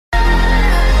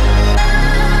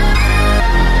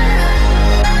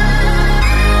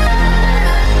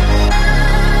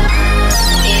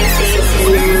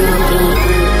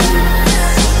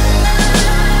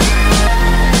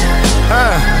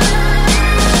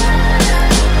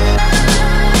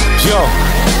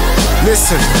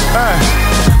Listen,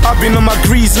 I've been on my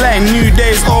grease like new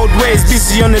days, old ways.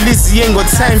 Busy on the Lizzie, ain't got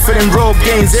time for them road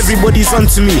games. Everybody's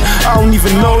onto me, I don't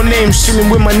even know names. Chilling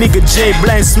with my nigga Jay,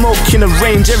 blind smoke in the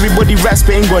range. Everybody raps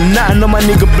but ain't got nothing on my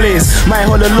nigga Blaze. My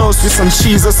holler lows with some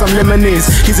cheese or some lemonades.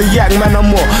 He's a yak man, I'm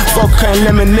more vodka and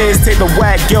lemonades. Take the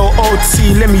white girl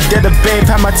OT, let me dead a babe.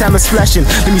 Have my time of splashing,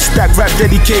 let me stack rap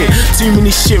dedicated. Too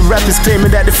many shit rappers claiming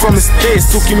that they from the States.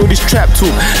 Talking all this trap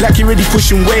talk, like you really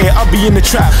pushing weight. I'll be in the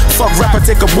trap, fuck rap, I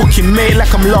take a booking mate. Like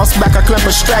I'm lost back, I clamp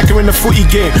a striker in the footy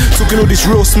game. Talking all this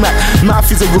real smack, mouth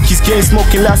is a rookie's game.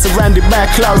 Smoking loud surrounded by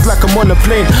clouds like I'm on a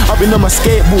plane. I've been on my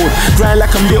skateboard, grind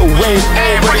like I'm Lil Wayne.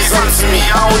 Everybody's onto me,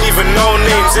 I don't even know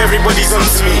names. Everybody's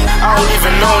onto me, I don't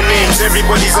even know names.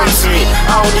 Everybody's onto me,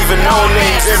 I don't even know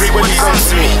names. Everybody's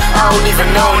onto me, I don't even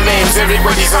know names.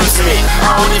 Everybody's onto me,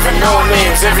 I don't even know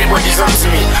names. Everybody's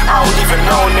onto me, I don't even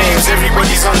know names.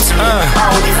 Everybody's onto me, I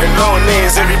don't even know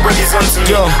names. Everybody's onto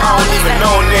me, I don't even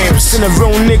know names. Seen a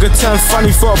real nigga turn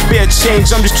funny for a bit of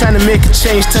change. I'm just trying to make a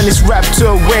change, turn this rap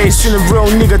to a wave. Seen a real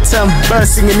nigga turn bird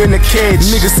singing in the cage.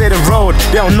 Niggas say the road,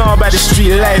 they don't know about the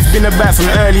street life. Been about from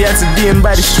early, had to be in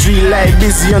by the street light.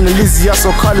 Busy on the Lizzie, I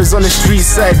saw colors on the street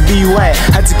side. Be white,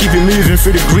 had to keep it moving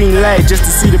through the green light, just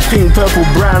to see the pink, purple,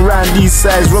 brown round these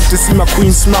sides. Rough to see my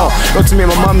queen smile, not to make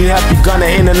my mommy happy.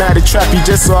 Gunner in and out of trappy,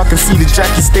 just so I can see the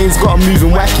Jackie stains. Got 'em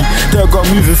moving wacky, Dirt got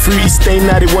moving fruity stain.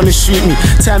 Now they wanna shoot me,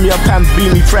 tie me up and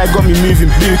beat me. Pride got me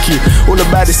moving bookie, all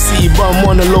about the city, but I'm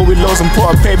on the low with lows and put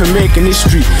up paper making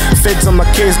history. Feds on my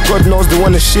case, God knows they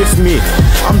wanna shift me.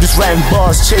 I'm just writing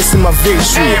bars, chasing my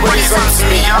victory. Everybody's onto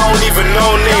me, I don't even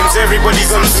know names.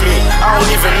 Everybody's onto me, I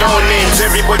don't even know names.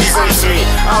 Everybody's onto me,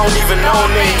 I don't even know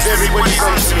names. Everybody's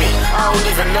onto me, I don't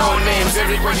even know names.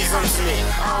 Everybody's onto me,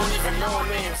 I don't even know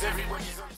names. Everybody's onto me.